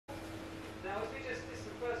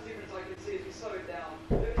slow it down.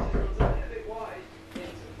 Lewis just runs a little bit wide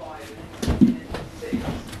into 5 and into 6.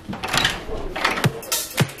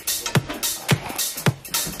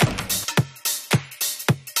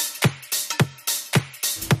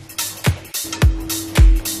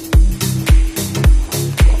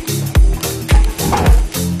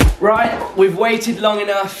 Right, we've waited long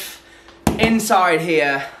enough. Inside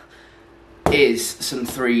here is some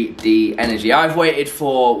 3D energy. I've waited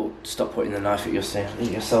for, stop putting the knife at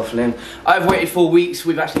yourself, Lynn. I've waited for weeks.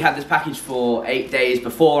 We've actually had this package for 8 days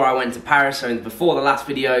before I went to Paris, so before the last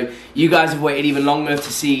video. You guys have waited even longer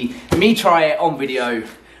to see me try it on video.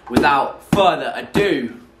 Without further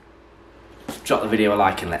ado, drop the video a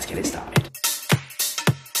like and let's get it started.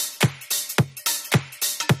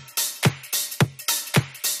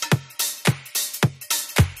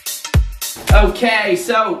 Okay,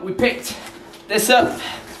 so we picked this up.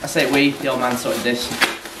 I say we, the old man sorted this.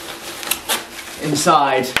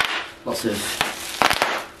 Inside, lots of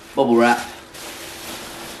bubble wrap.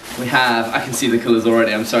 We have, I can see the colours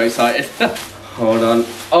already, I'm so excited. Hold on.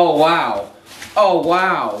 Oh wow. Oh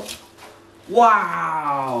wow.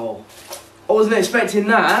 Wow. I wasn't expecting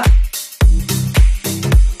that.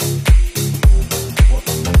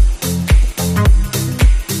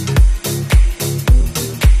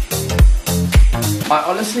 I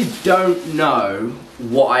honestly don't know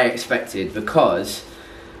what I expected because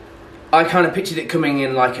I kind of pictured it coming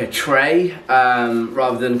in like a tray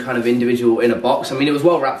rather than kind of individual in a box. I mean, it was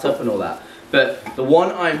well wrapped up and all that, but the one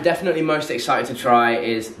I'm definitely most excited to try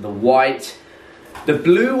is the white. The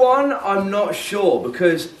blue one, I'm not sure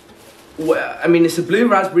because, well, I mean, it's a blue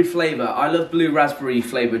raspberry flavour. I love blue raspberry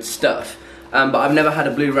flavoured stuff. But I've never had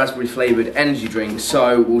a blue raspberry flavoured energy drink,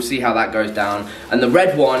 so we'll see how that goes down. And the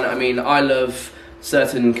red one, I mean, I love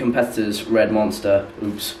certain competitors' Red Monster.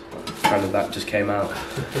 Oops, kind of that just came out.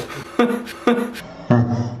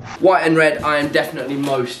 White and red I am definitely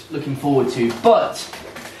most looking forward to, but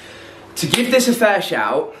to give this a fair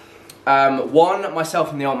shout, one,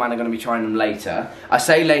 myself and the old man are going to be trying them later. I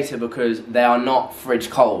say later because they are not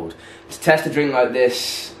fridge cold. To test a drink like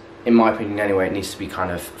this, in my opinion anyway, it needs to be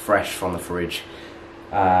kind of fresh from the fridge.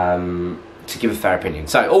 To give a fair opinion.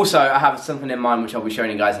 So also I have something in mind which I'll be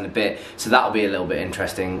showing you guys in a bit, so that'll be a little bit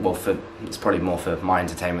interesting. Well, it's probably more for my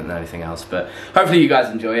entertainment than anything else, but hopefully you guys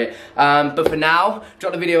enjoy it. But for now,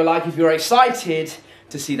 drop the video a like if you're excited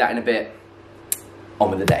to see that in a bit. On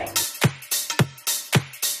with the day.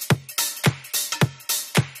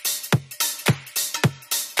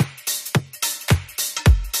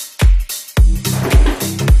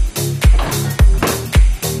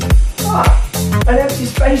 An empty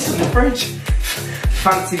space in the fridge.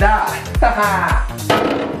 Fancy that.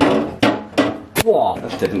 What?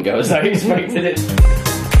 That didn't go as I expected it.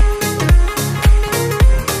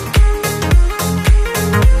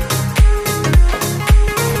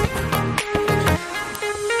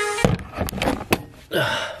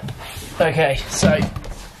 Okay, so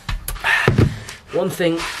one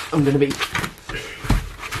thing I'm going to be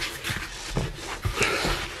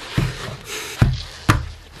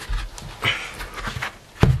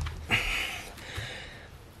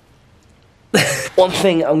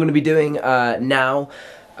doing now,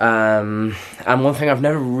 and one thing I've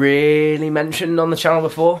never really mentioned on the channel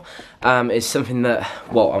before, is something that,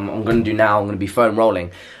 well, I'm going to do now. I'm going to be foam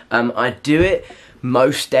rolling. I do it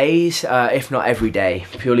most days, if not every day,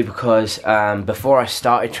 purely because before I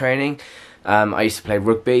started training, I used to play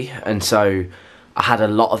rugby, and so I had a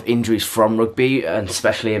lot of injuries from rugby, and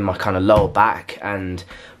especially in my kind of lower back, and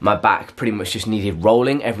my back pretty much just needed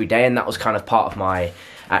rolling every day, and that was kind of part of my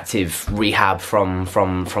active rehab from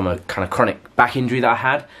a kind of chronic back injury that I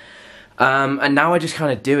had. And now I just kind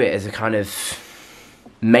of do it as a kind of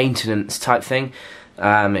maintenance type thing.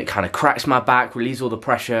 It kind of cracks my back, relieves all the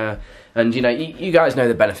pressure, and you know, you guys know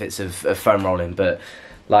the benefits of foam rolling, but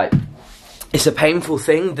like, it's a painful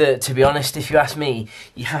thing that, to be honest, if you ask me,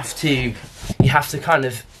 you have to kind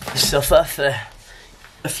of suffer for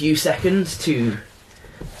a few seconds to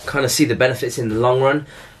kind of see the benefits in the long run.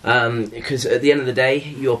 Because at the end of the day,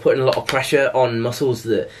 you're putting a lot of pressure on muscles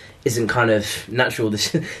that isn't kind of natural.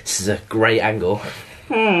 This is a great angle.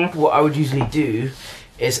 What I would usually do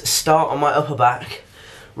is start on my upper back,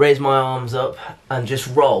 raise my arms up, and just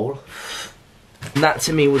roll. And that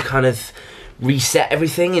to me would kind of reset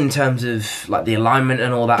everything in terms of like the alignment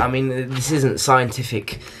and all that. I mean, this isn't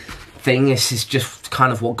scientific thing, this is just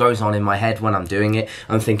kind of what goes on in my head when I'm doing it.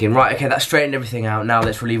 I'm thinking, right, okay, that straightened everything out, now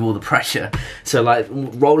let's relieve all the pressure. So like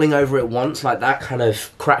rolling over it once like that kind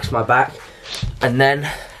of cracks my back, and then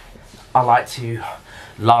I like to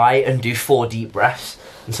lie and do 4 deep breaths.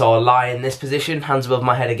 And so I'll lie in this position, hands above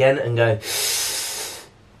my head again, and go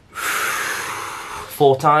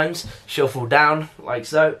 4 times, shuffle down like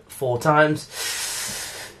so, 4 times,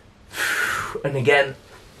 and again,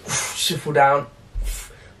 shuffle down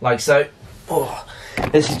like so. Oh,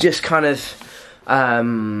 this is just kind of,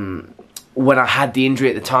 when I had the injury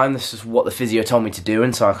at the time, this is what the physio told me to do,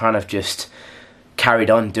 and so I kind of just carried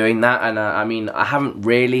on doing that. And I mean, I haven't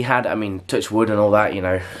really had, I mean, touch wood and all that, you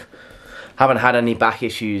know, haven't had any back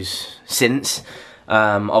issues since.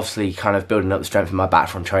 Obviously kind of building up the strength in my back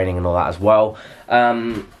from training and all that as well.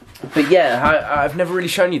 But yeah, I've never really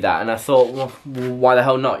shown you that, and I thought, well, why the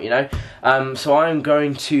hell not, you know? So I'm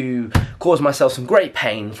going to cause myself some great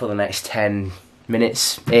pain for the next 10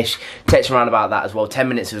 minutes-ish. Takes around about that as well. 10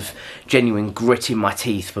 minutes of genuine gritting my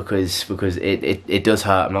teeth because it does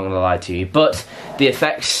hurt, I'm not going to lie to you. But the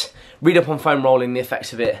effects, read up on foam rolling, the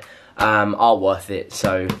effects of it are worth it,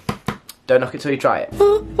 so don't knock it till you try it.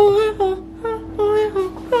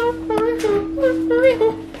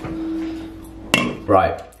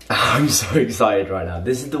 Right, I'm so excited right now.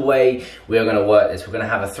 This is the way we are going to work this. We're going to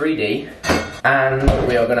have a 3D and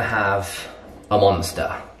we are going to have a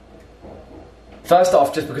monster. First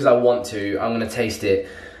off, just because I want to, I'm going to taste it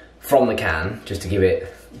from the can just to give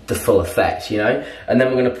it the full effect, you know? And then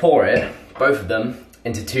we're going to pour it, both of them,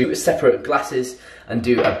 into 2 separate glasses and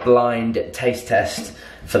do a blind taste test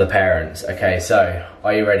for the parents. Okay, so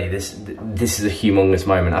are you ready? This is a humongous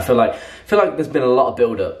moment. I feel like there's been a lot of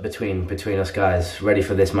build up between us guys. Ready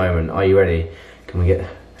for this moment? Are you ready? Can we get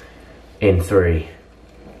in 3,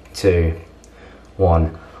 2,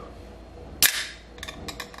 1?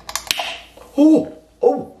 Oh,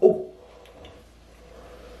 oh, oh.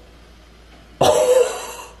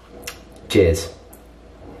 Oh. Cheers.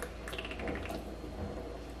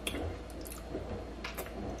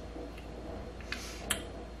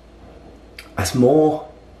 That's more,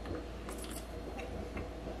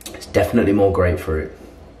 it's definitely more grapefruit.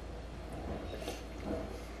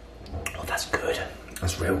 Oh, that's good.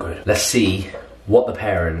 That's real good. Let's see what the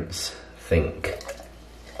parents think.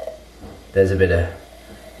 There's a bit of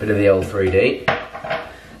the old 3D.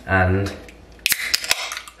 And,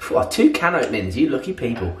 oh, 2 can openings, you lucky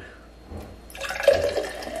people.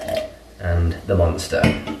 And the monster.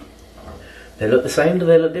 They look the same, do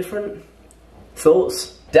they look different?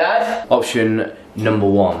 Thoughts? Dad? Option number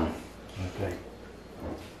 1. Okay.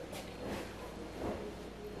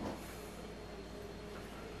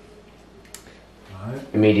 Right.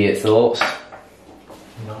 Immediate thoughts?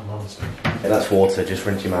 Not monster. Yeah, that's water, just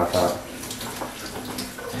rinse your mouth out.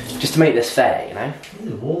 Just to make this fair, you know?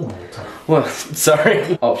 This is warm water. Well,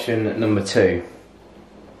 sorry. Option number 2.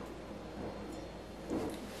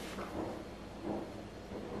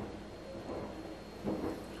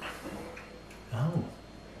 Oh.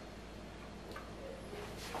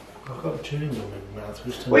 I've got chewing gum in my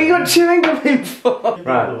mouth. What you got chewing gum in for? Right.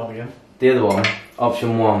 The other one again. The other one,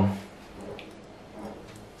 option 1.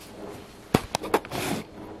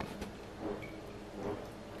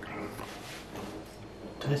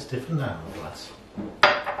 Tastes different now in the glass.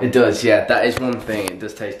 It does, yeah, that is one thing, it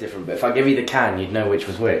does taste different, but if I give you the can, you'd know which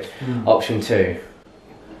was which. Option 2.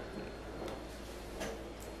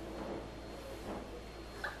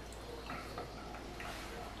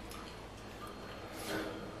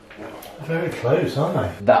 Very close, aren't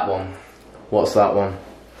they? That one. What's that one?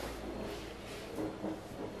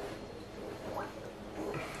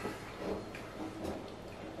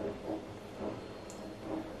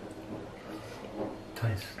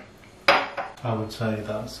 Taste. I would say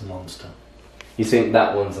that's a monster. You think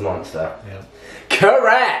that one's a monster? Yeah.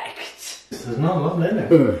 Correct! There's not a lot in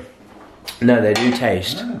it. No, they do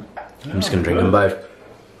taste. No. I'm just going to drink them both.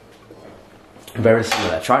 Very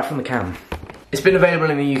similar. Try it from the can. It's been available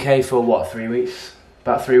in the UK for what, 3 weeks?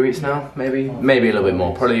 About 3 weeks now, maybe? Maybe a little bit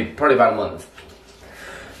more, probably about a month.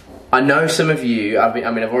 I know some of you, I've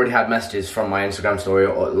already had messages from my Instagram story,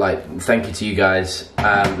 or like, thank you to you guys,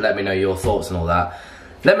 let me know your thoughts and all that.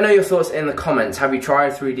 Let me know your thoughts in the comments. Have you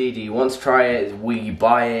tried 3D? Do you want to try it? Will you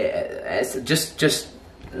buy it? Just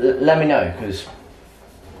let me know, because,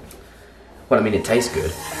 well, I mean, it tastes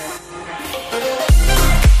good.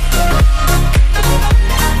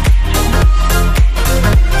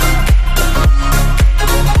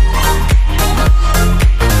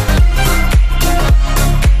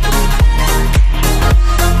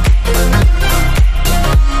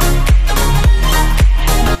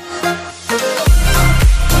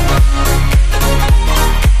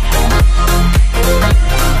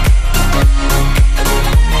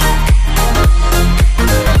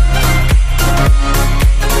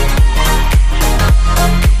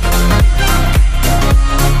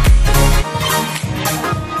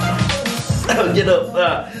 Get up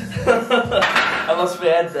there. I lost my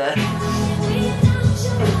head there.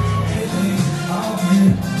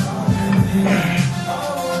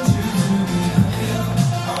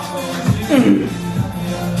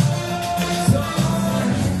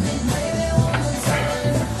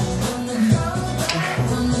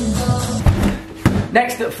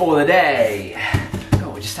 Next up for the day.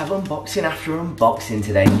 Oh, we just have unboxing after unboxing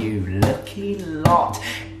today, you lucky lot.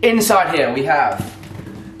 Inside here we have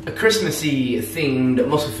a Christmassy themed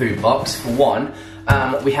Musclefood box for one.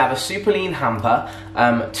 We have a super lean hamper,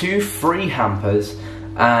 2 free hampers,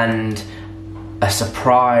 and a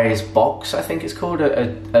surprise box, I think it's called,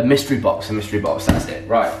 a mystery box, that's it,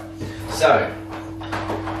 right. So,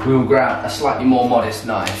 we will grab a slightly more modest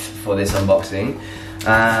knife for this unboxing,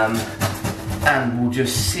 and we'll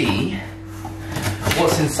just see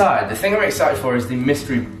what's inside. The thing I'm excited for is the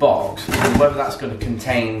mystery box, whether that's going to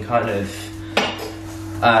contain kind of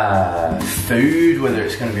food, whether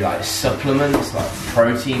it's going to be like supplements, like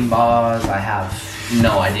protein bars. I have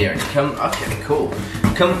no idea. Okay, cool.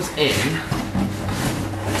 It comes in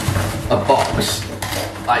a box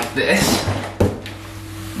like this,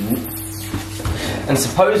 and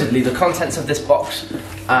supposedly the contents of this box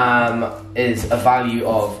is a value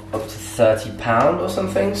of up to £30 or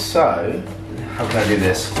something. So how can I do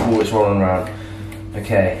this? Oh, it's rolling around.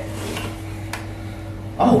 Okay.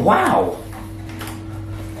 Oh wow.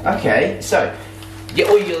 Okay, so you get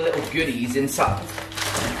all your little goodies inside.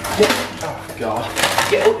 Oh god.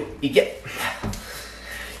 You get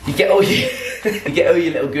all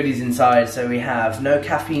your little goodies inside. So we have no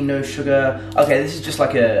caffeine, no sugar. Okay, this is just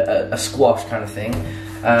like a squash kind of thing.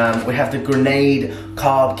 We have the Grenade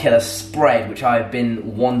Carb Killer Spread, which I've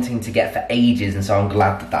been wanting to get for ages, and so I'm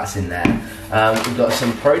glad that that's in there. We've got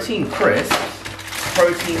some protein crisps,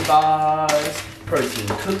 protein bars, protein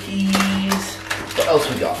cookies. What else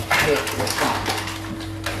we got?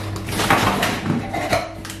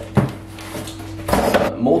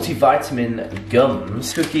 Multivitamin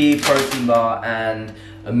gums, cookie, protein bar, and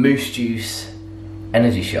a Moose Juice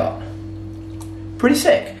energy shot. Pretty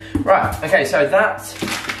sick. Right, okay, so that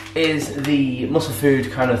is the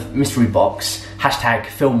Musclefood kind of mystery box. Hashtag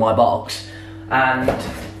fill my box. And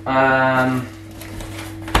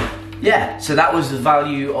yeah, so that was the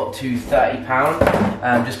value up to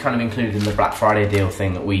 £30. Just kind of included in the Black Friday deal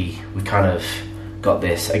thing that we kind of got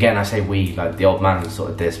this. Again, I say we, like the old man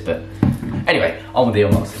sorted this, but anyway, on with the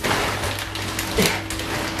unboxing.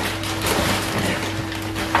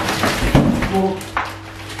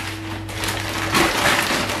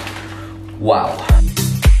 Wow.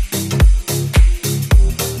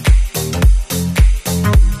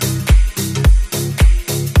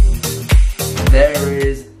 There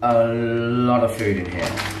is a lot of food in here.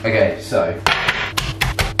 Okay, so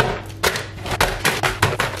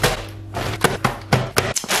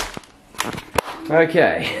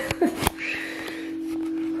okay.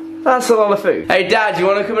 That's a lot of food. Hey Dad, you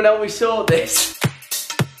want to come and help me sort this?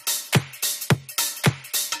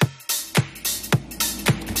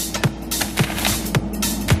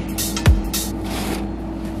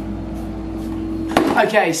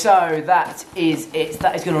 Okay, so that is it.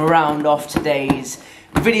 That is going to round off today's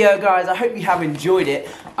video, guys. I hope you have enjoyed it.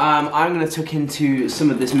 I'm going to tuck into some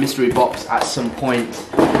of this mystery box at some point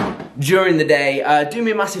during the day. Do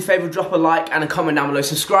me a massive favour, drop a like and a comment down below.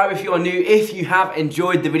 Subscribe if you are new. If you have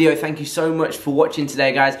enjoyed the video, thank you so much for watching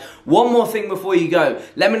today, guys. One more thing before you go.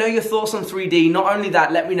 Let me know your thoughts on 3D. Not only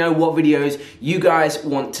that, let me know what videos you guys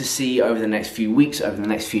want to see over the next few weeks, over the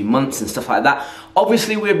next few months and stuff like that.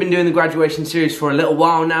 Obviously, we've been doing the graduation series for a little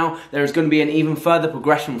while now. There is going to be an even further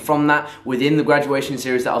progression from that within the graduation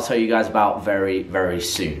series that I'll tell you guys about very, very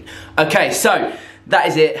soon. Okay, so that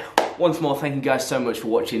is it. Once more, thank you guys so much for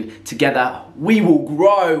watching. Together, we will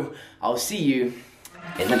grow. I'll see you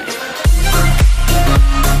in the next one.